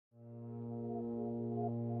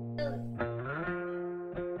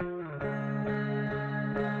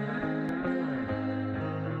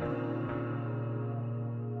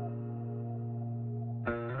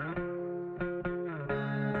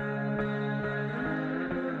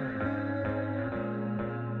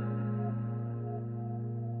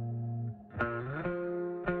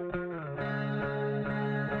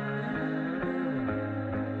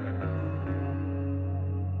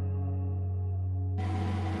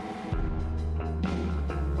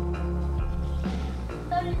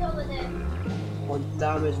Und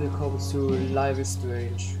damit willkommen zu Live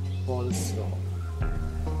Strange for the Storm.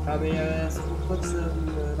 Ich habe ja erst vor kurzem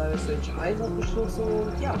Live Strange 1 abgeschlossen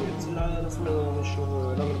und ja, jetzt leider das noch nicht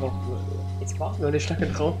schon lange drauf. Jetzt warten wir nicht lange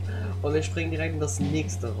drauf und wir springen direkt in das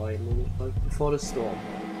nächste rein, nämlich Before the Storm.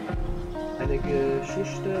 Eine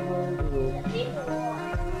Geschichte, also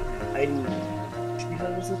ein Spiel,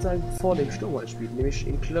 das sozusagen vor dem Sturm halt spielt, nämlich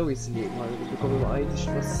in Chloes Leben. Also wir bekommen immer eigentlich,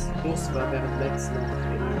 was los war, während Lex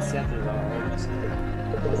noch in Seattle war.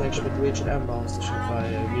 Und was eigentlich mit Rachel Amber auszuschauen,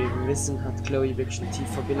 weil wir wissen, hat Chloe wirklich eine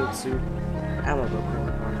tiefe Verbindung zu Amber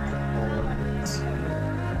bekommen. Und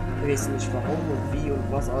wir wissen nicht warum und wie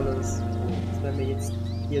und was alles. Und das werden wir jetzt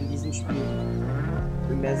hier in diesem Spiel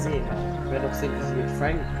mehr sehen. Wir werden auch sehen, wie sie mit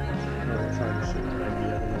Frank wahrscheinlich schon, weil die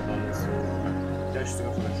ja noch alles so vielleicht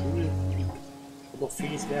sogar von der Schule fliegt. Und noch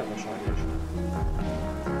vieles mehr wahrscheinlich.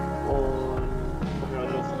 Und ja,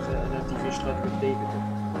 noch relativ viel Streit mit David.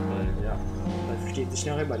 Weil ja, man versteht sich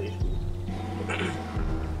ja immer nicht.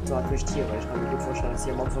 So hat mich Tiere, ich kann mir gut vorstellen, dass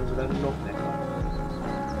hier am Anfang sogar noch mehr war.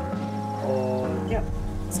 Und ja,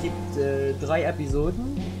 es gibt 3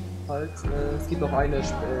 Episoden. Halt, es gibt noch eine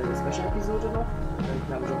Special-Episode noch.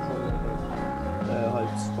 Die habe ich auch schon halt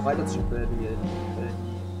bereitet sich für die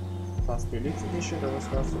fast Deluxe Edition oder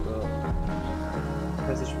was war's, oder ich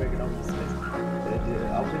weiß nicht mehr genau, wie es heißt.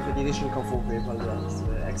 Auch für die Edition kaufen auf jeden Fall das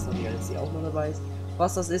extra DLC auch noch dabei ist.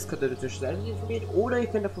 Was das ist, könnt ihr natürlich selbst informieren, oder ihr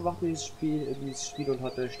könnt davon warten, dieses Spiel und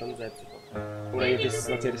hat euch dann selbst bekommen. Oder ihr wisst es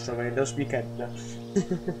natürlich schon, weil ihr das Spiel kennt, ne?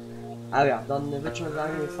 Aber ja, dann würde ich mal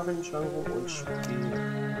sagen, wir fangen den Schwang rum und spielen die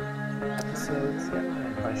Episodes, ja,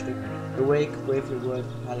 3 Stück. Awake, Brave World,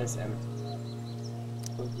 Palace End.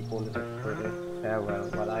 Und die Bonus-Episode Farewell,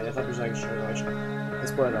 weil das habe ich eigentlich schon euch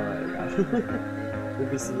gespoilert, aber egal.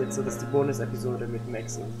 Wir wissen jetzt so, dass die Bonus-Episode mit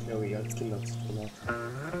Max und Chloe als Kinder zu tun hat.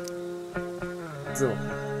 So. Dann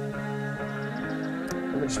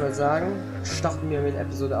würde ich mal sagen, starten wir mit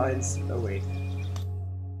Episode 1, Awake.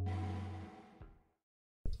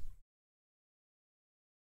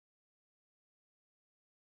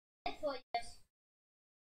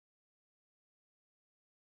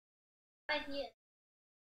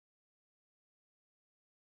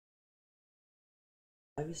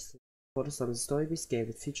 For the some story-based game,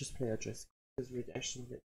 it features player choice. With action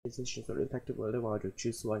decisions will impact the world around you.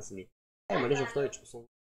 Choose wisely. Hey, man, nicht auf Deutsch. So.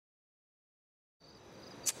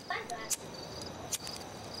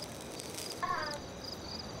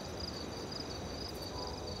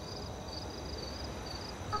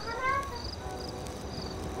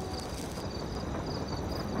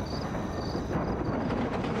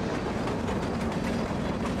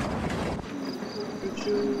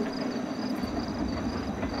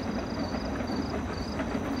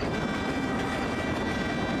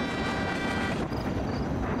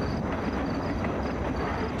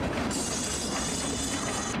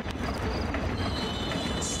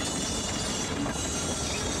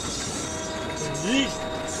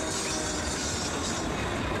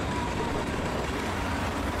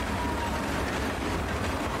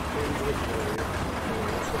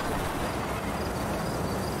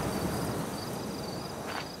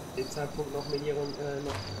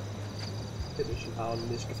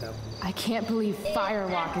 I can't believe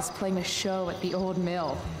Firewalk is playing a show at the old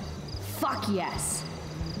mill. Fuck yes!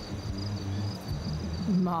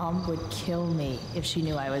 Mom would kill me if she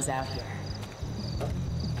knew I was out here.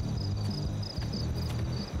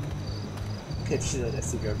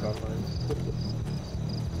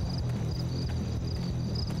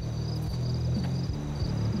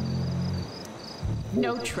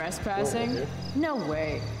 No trespassing? No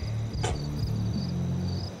way.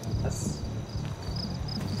 Das.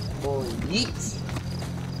 Oh, yeet.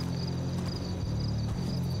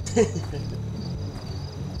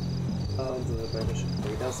 Unsere beide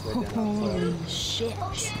Spiele, das wird der Nachfolger. Holy shit.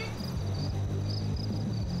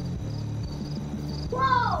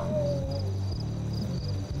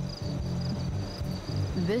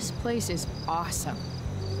 This place is awesome.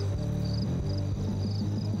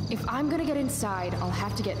 If I'm gonna get inside, I'll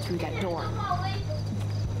have to get through that door.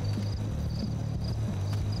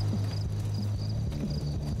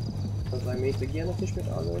 Also ich begehe natürlich mit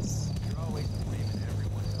alles.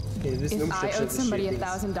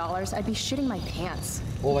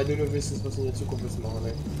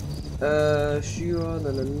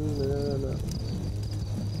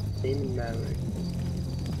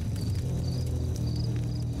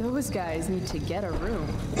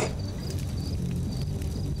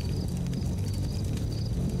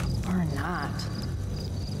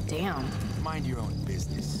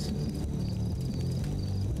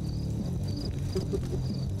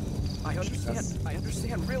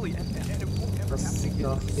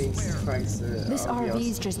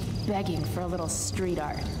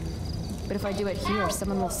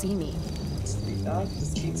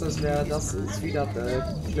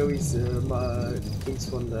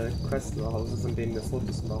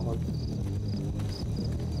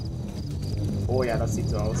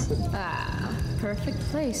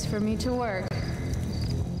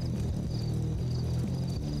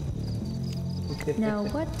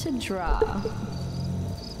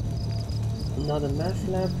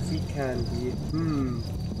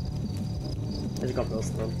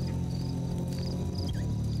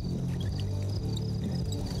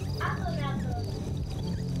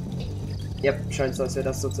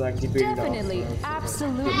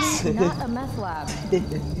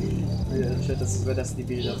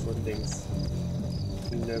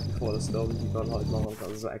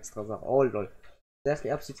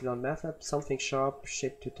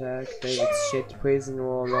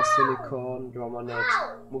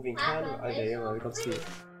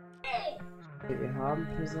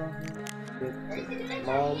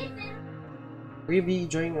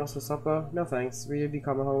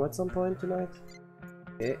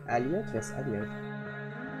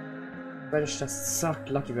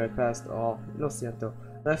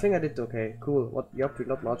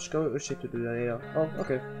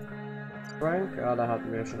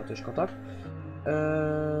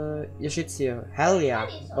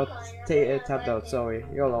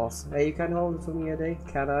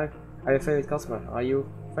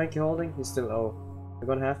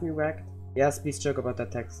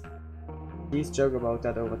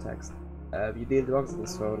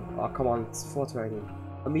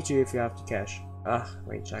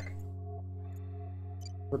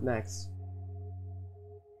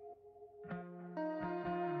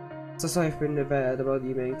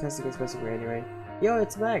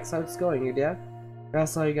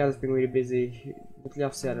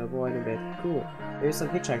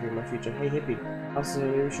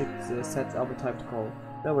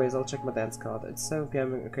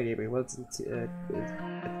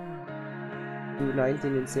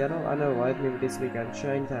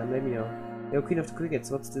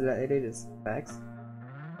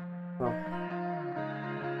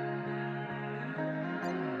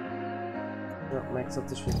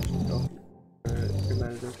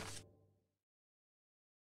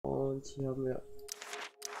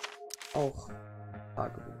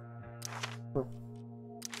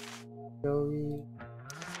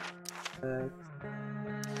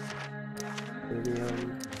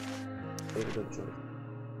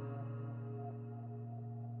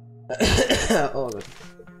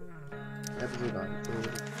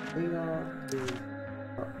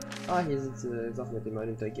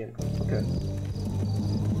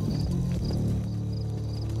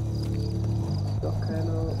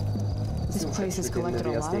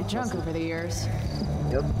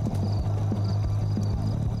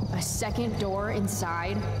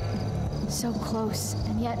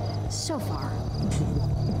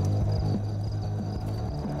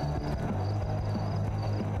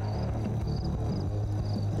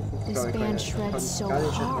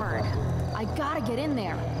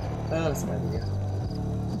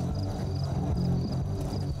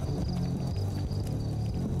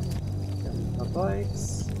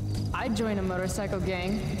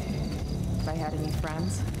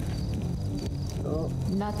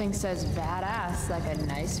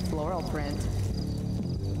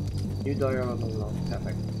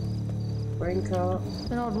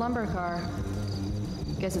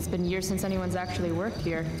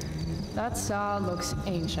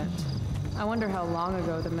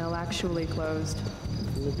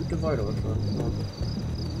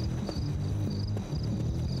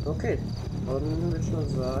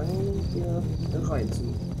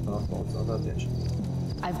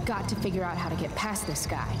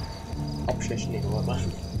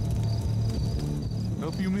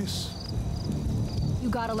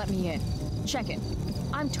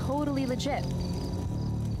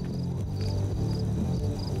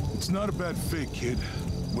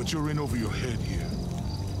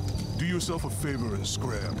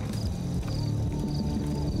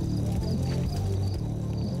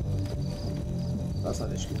 Das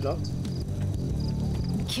hat nicht geklappt.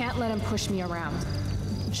 Can't let him push me around.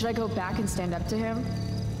 Should I go back and stand up to him?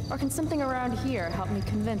 Or can something around here help me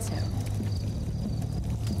convince him?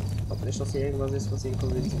 Ich glaube nicht, dass hier irgendwas ist, was ihn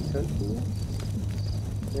konvinzieren könnten.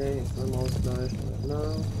 Okay, jetzt mal Ausgleich.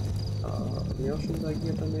 Haben wir auch schon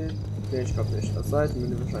reagiert damit? Ne, ich glaube nicht. Das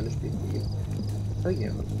Seitenmenü wahrscheinlich spielt ihn.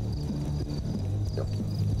 Reagieren. Ja.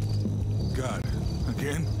 God,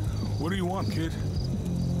 again? What do you want, kid?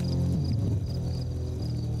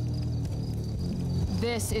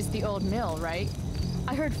 This is the old mill, right?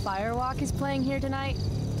 I heard Firewalk is playing here tonight.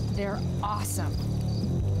 They're awesome.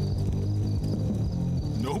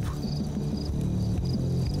 Nope.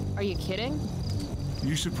 Are you kidding?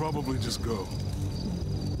 You should probably just go.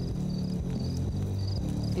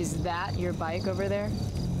 Is that your bike over there?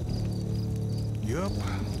 Yup.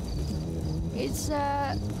 It's,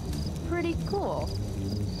 pretty cool.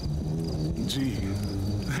 Gee,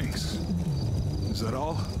 thanks. Is that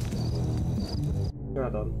all? Ja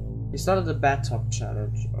dann. You started the bathtub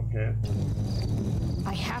challenge. Okay.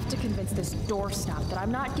 I have to convince this doorstop that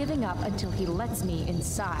I'm not giving up until he lets me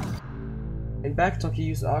inside. In backtalk, you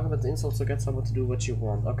use argument insults to get someone to do what you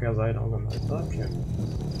want. Okay, also ein Argument. Okay.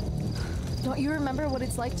 Don't you remember what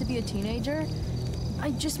it's like to be a teenager?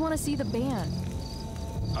 I just want to see the band.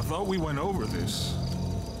 I thought we went over this.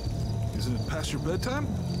 Isn't it past your bedtime?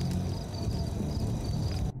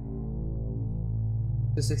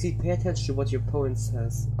 To succeed, pay attention to what your opponent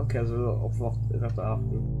says. Okay, also auf Wörter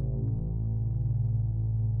achten.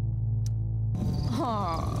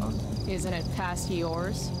 Huh. Isn't it past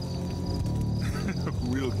yours?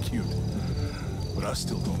 Real cute. But I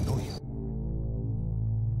still don't know you.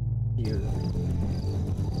 Hier.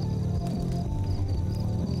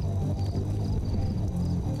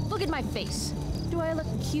 Look at my face. Do I look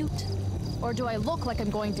cute? Or do I look like I'm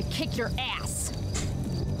going to kick your ass?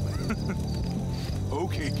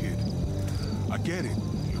 Okay, kid. I get it.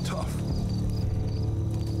 You're tough.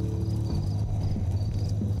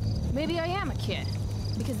 Maybe I am a kid.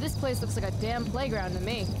 Because this place looks like a damn playground to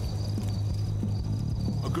me.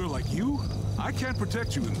 A girl like you? I can't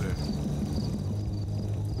protect you in there.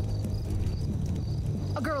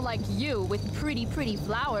 A girl like you with pretty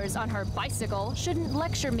flowers on her bicycle shouldn't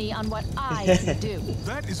lecture me on what I can do.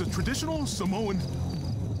 That is a traditional Samoan...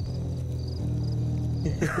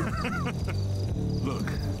 Look,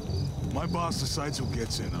 my boss decides who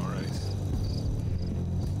gets in, all right?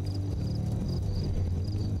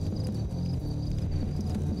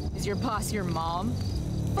 Is your boss your mom?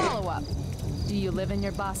 Follow up. Do you live in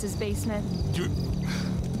your boss's basement?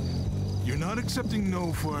 You're not accepting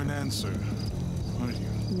no for an answer, are you?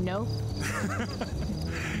 Nope.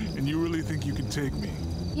 And you really think you can take me?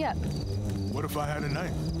 Yep. What if I had a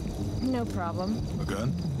knife? No problem. A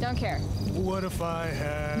gun? Don't care. What if I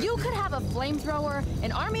had... You could have a flamethrower,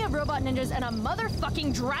 an army of robot ninjas, and a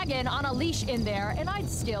motherfucking dragon on a leash in there, and I'd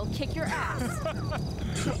still kick your ass.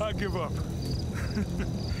 I give up.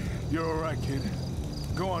 You're all right, kid.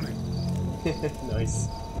 Go on in. Nice.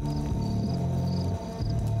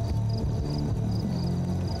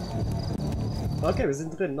 Okay, wir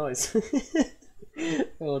sind drin, nice.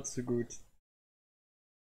 Oh, zu gut.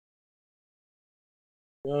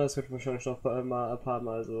 Ja, das wird wahrscheinlich noch ein paar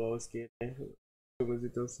Mal so ausgehen. Dumme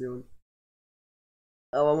Situation.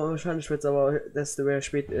 Aber wahrscheinlich wird es aber, desto mehr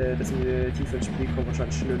desto tiefer ins Spiel kommt,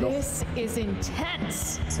 wahrscheinlich nur noch. This is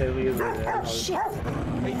intense. Seriöse werden. Shit.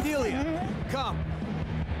 Hey, Delia, come.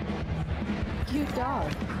 Cute dog.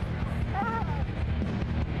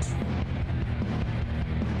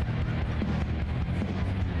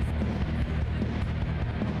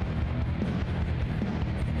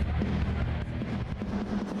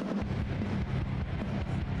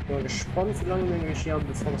 Ich bin gespannt, wie lange wir hier haben,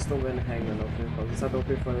 bevor das Dom hängen. Auf jeden Fall. Es hat auf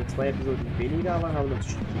jeden Fall 2 Episoden weniger, aber haben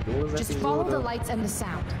natürlich die Dose. Just follow the lights and the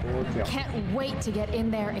sound. Und ja. Can't wait to get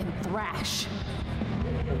in there and thrash.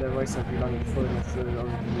 Und wer weiß halt, wie lange die Folgen noch sind,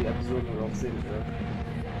 also die Episoden noch sind.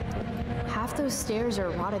 Half those stairs are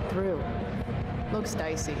rotted through. Looks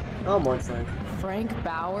dicey. Oh, moin Frank. Frank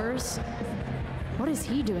Bowers? What is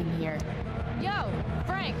he doing here? Yo,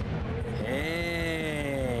 Frank!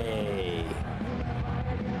 Hey.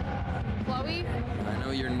 Chloe? I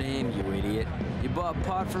know your name, you idiot. You bought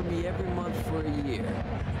pot for me every month for a year.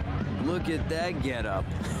 Look at that getup.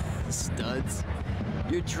 Studs.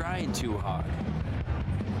 You're trying too hard.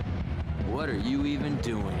 What are you even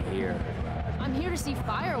doing here? I'm here to see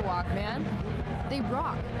Firewalk, man. They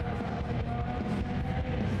rock.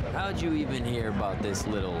 How'd you even hear about this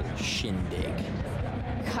little shindig?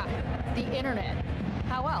 Ha, the internet.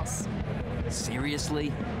 How else?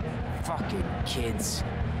 Seriously? Fucking kids.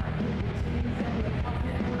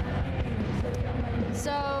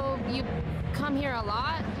 So, you come here a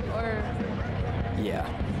lot, or? Yeah.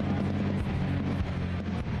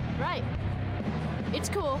 Right. It's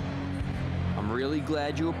cool. I'm really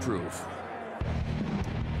glad you approve.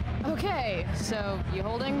 Okay, so you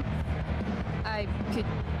holding? I could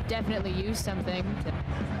definitely use something to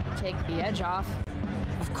take the edge off.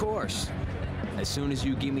 Of course. As soon as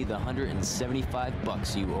you give me the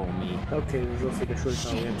 $175 you owe me. Okay, so viele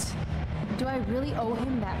Schuld jetzt. Do I really owe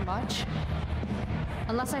him that much?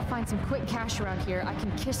 Unless I find some quick cash around here, I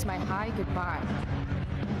can kiss my high goodbye.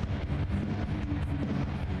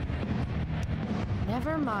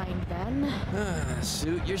 Never mind, then.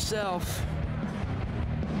 Suit yourself.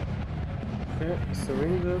 Okay,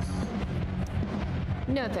 syringes.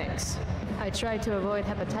 No thanks. I try to avoid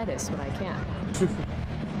hepatitis when I can.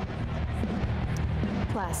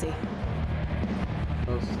 Classy.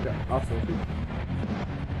 Das ist der Affe.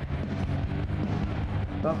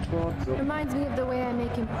 Dashboard, so. Reminds me of the way I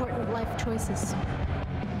make important life choices.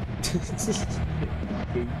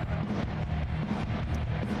 Okay.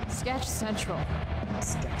 Sketch Central.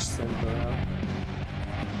 Sketch Center, ja.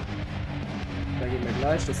 Da gehen wir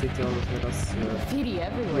gleich, das sieht ja aus, als wäre das Graffiti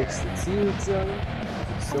everywhere. nächste Ziel sozusagen. Also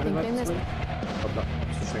die Story I think Hoppla,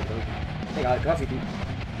 zu schnell drücken. Egal, Graffiti.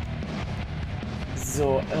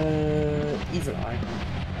 So, Evil Eye.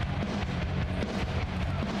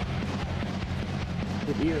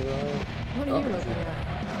 Mit ihr, What are you looking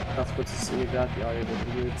at? ganz kurzes Universum, ja, ihr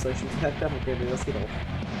wird Zeichen vielleicht haben, okay, das geht auch.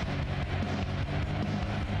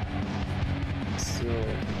 So.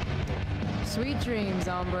 Sweet dreams,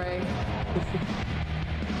 hombre.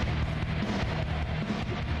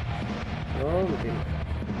 Oh, mit dem.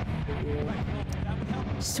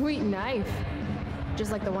 Sweet knife.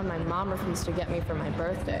 Just like the one my mom refused to get me for my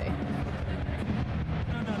birthday.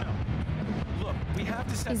 No. Look, we have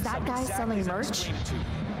to set Is that guy selling merch?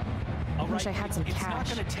 All Wish I had some it's cash. not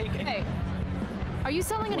gonna take any Hey, are you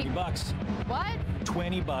selling any? $20. What?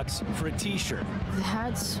 $20 for a t-shirt.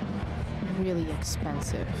 That's really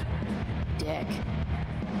expensive. Dick.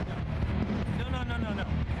 No.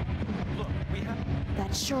 Look, we have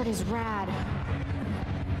That shirt is rad.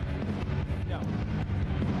 no.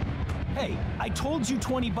 Hey, I told you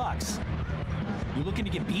 $20. You looking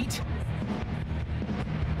to get beat?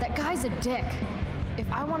 That guy's a dick.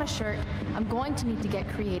 If I want a shirt, I'm going to need to get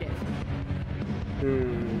creative.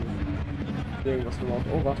 Irgendwas gemacht.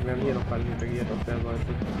 Oh, warte, wir haben hier noch gar nicht interagiert auf der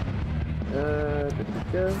Seite.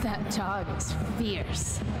 Bitte. That dog is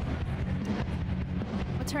fierce.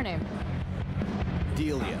 What's her name?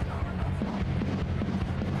 Delia.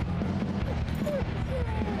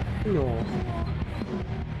 No.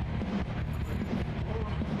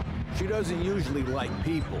 She doesn't usually like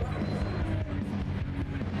people.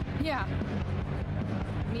 Yeah.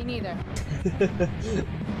 Me neither.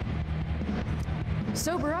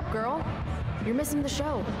 Sober up, girl. You're missing the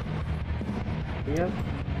show. Ja.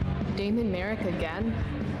 Damon Merrick again?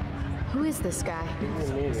 Who is this guy?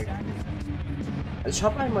 Also ich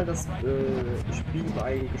habe einmal das Spiel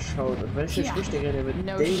geschaut und wenn ich mich nicht erinnere, wird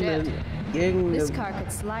No Damon This irgendeine car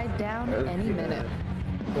could slide down any minute.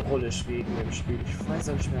 Rolle spielt in dem Spiel. Ich weiß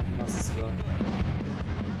auch nicht mehr, was es war.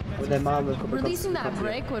 Und der Name kommt Releasing that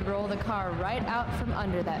brake would roll the car right out from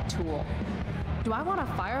under that tool. Do I want a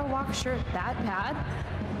Firewalk shirt that bad?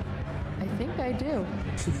 I think I do.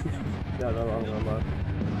 Ja, da waren wir mal.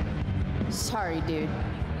 Sorry, dude.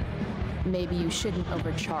 Maybe you shouldn't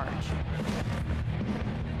overcharge.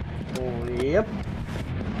 Oh, yep.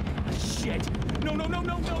 Shit! No!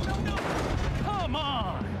 Come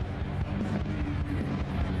on!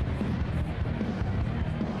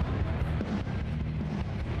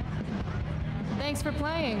 Thanks for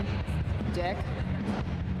playing, Dick.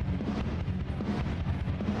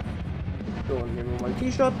 So, und nehmen wir mal ein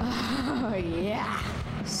T-Shirt. Oh, yeah.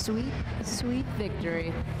 Sweet, sweet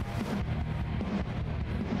victory.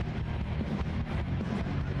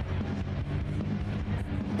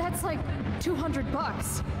 That's like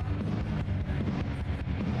 $200.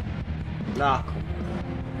 Na, komm.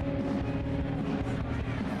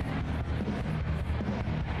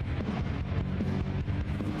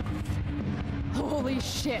 Holy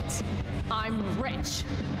shit. I'm rich.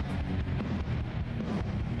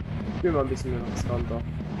 Ich bin mal ein bisschen mehr riskanter.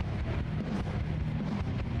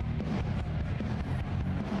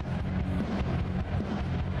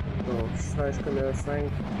 So, vielleicht können wir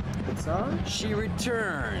Frank bezahlen. She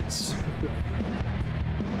returns.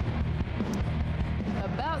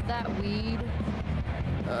 About that weed.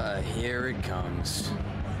 Here it comes.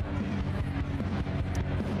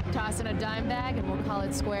 Toss in a dime bag and we'll call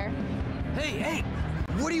it square. Hey!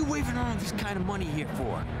 What are you waving around this kind of money here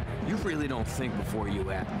for? You really don't think before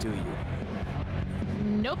you act, do you?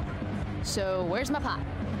 Nope. So where's my pot?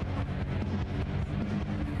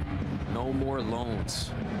 No more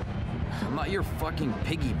loans. I'm not your fucking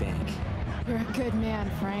piggy bank. You're a good man,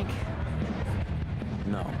 Frank.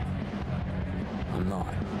 No. I'm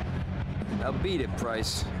not. Now beat it,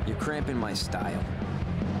 Price. You're cramping my style.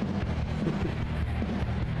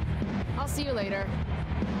 I'll see you later.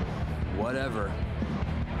 Whatever.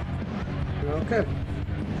 Okay.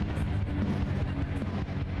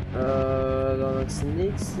 Dann als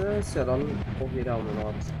nächstes, ja dann brauchen wir da einen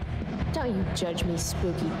Ort. Don't you judge me,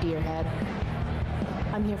 spooky deerhead.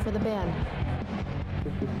 I'm here for the band.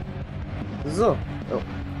 So. Oh.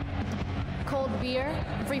 Cold beer,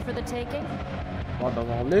 free for the taking? Warte,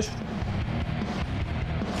 warum nicht?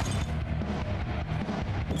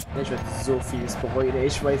 Ich werde so vieles bereuen.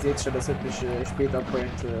 Ich weiß jetzt schon, das wird mich später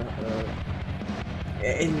Projekte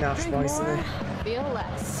nachschmeißen. Feel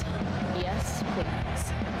less. Yes,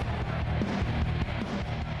 please.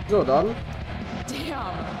 So, dann.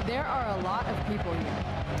 Damn, there are a lot of people here.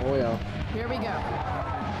 Oh ja. Here we go.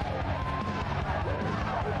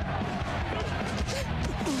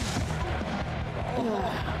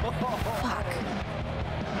 Fuck.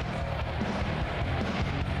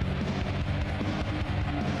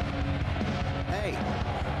 Hey,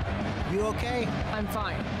 you okay? I'm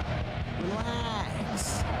fine.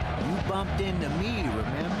 Relax. You bumped into me,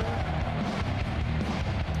 remember?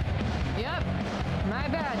 Yep. My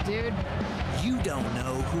bad, dude. You don't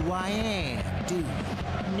know who I am, do you?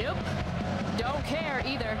 Nope. Don't care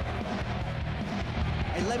either.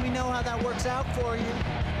 Hey, let me know how that works out for you,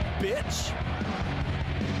 bitch.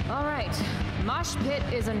 All right. Mosh pit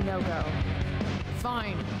is a no-go.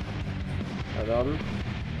 Fine. Ja, dann.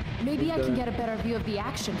 Maybe I can get a better view of the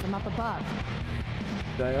action from up above.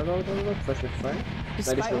 Deiner Laut oder was? Was mit Frank?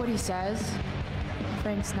 Despite what he says,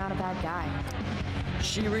 Frank's not a bad guy.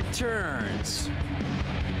 She returns.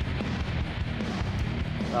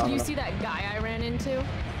 Did you see that guy I ran into?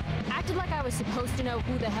 Acted like I was supposed to know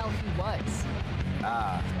who the hell he was.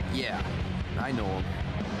 Ah, yeah. I know him.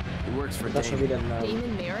 He works for Das ist schon wieder Damon. ein Name.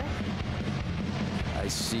 Damon Merrick? I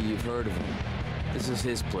see you've heard of him. This is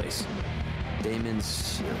his place.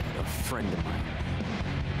 Damon's a friend of mine.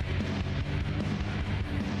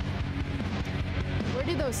 Where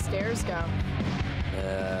do those stairs go?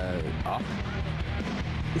 Up?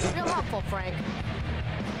 Real helpful, Frank.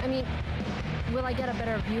 I mean, will I get a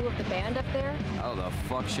better view of the band up there? How the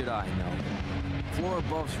fuck should I know? Floor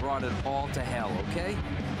above's rotted all to hell, okay?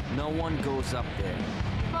 No one goes up there.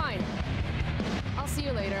 Fine. I'll see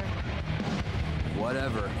you later.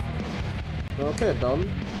 Whatever. Okay, dann.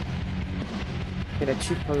 Ja, der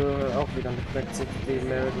Typ hat auch wieder eine Collection, den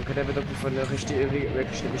der wird irgendwie von der wirklich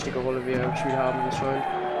eine wichtige Rolle, wie er im Spiel haben, wie es scheint.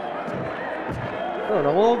 So,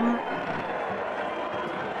 nach oben.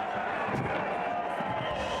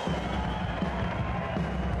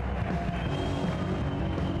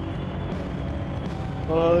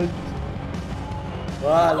 Und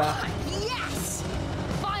voilà. Yes!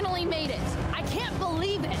 Finally made it! I can't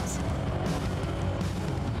believe it!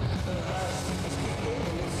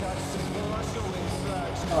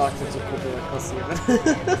 Ah, ich bin so cool, kassieren.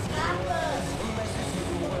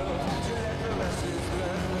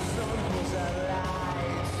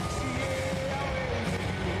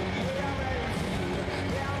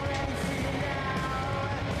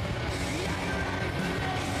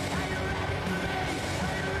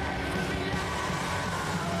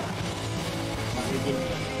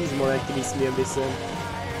 Diesen Moment genießen wir ein bisschen.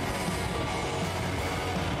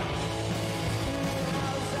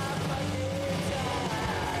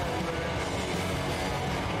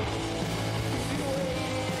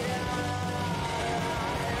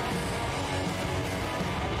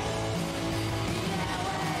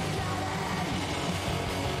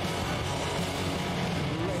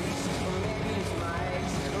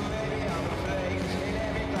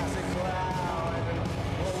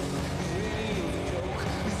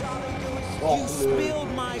 You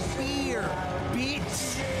spilled my beer,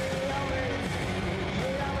 bitch.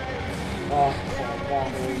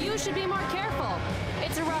 You should be more careful.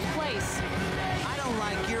 It's a rough place. I don't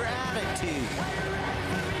like your attitude.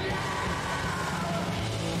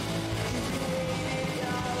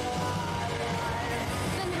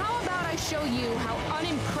 Then how about I show you how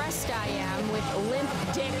unimpressed I am with limp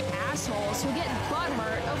dick assholes who get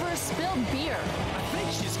butthurt over a spilled beer? I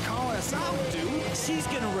think she's calling us out, dude. She's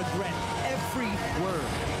gonna regret every word.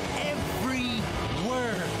 Every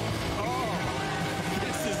word. Oh,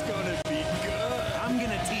 this is gonna be good. I'm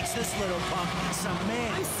gonna teach this little punk some I'm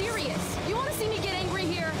manners. serious. You want to see me get angry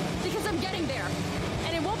here? Because I'm getting there.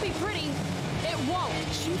 And it won't be pretty. It won't.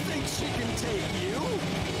 She thinks she can take you?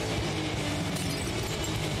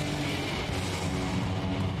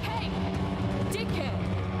 Hey, dickhead.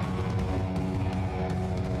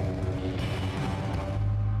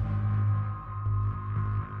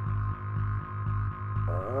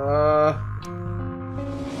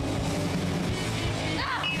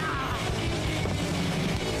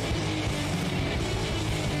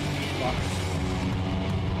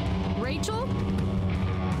 Rachel?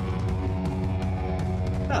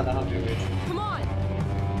 Ja, da haben wir Rachel. Come on.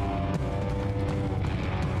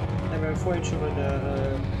 Ja, wir haben vorhin schon mal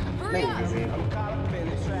eine Menge gesehen.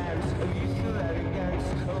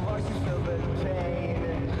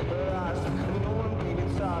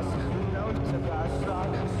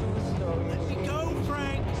 Let me go,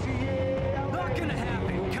 Frank! Not gonna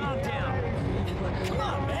happen. Calm down. Come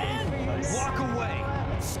on, man! Nice. Walk away.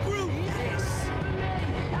 Screw this!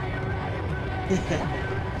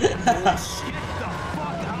 Get the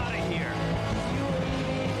fuck out of here.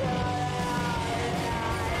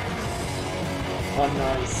 Oh,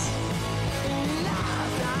 nice.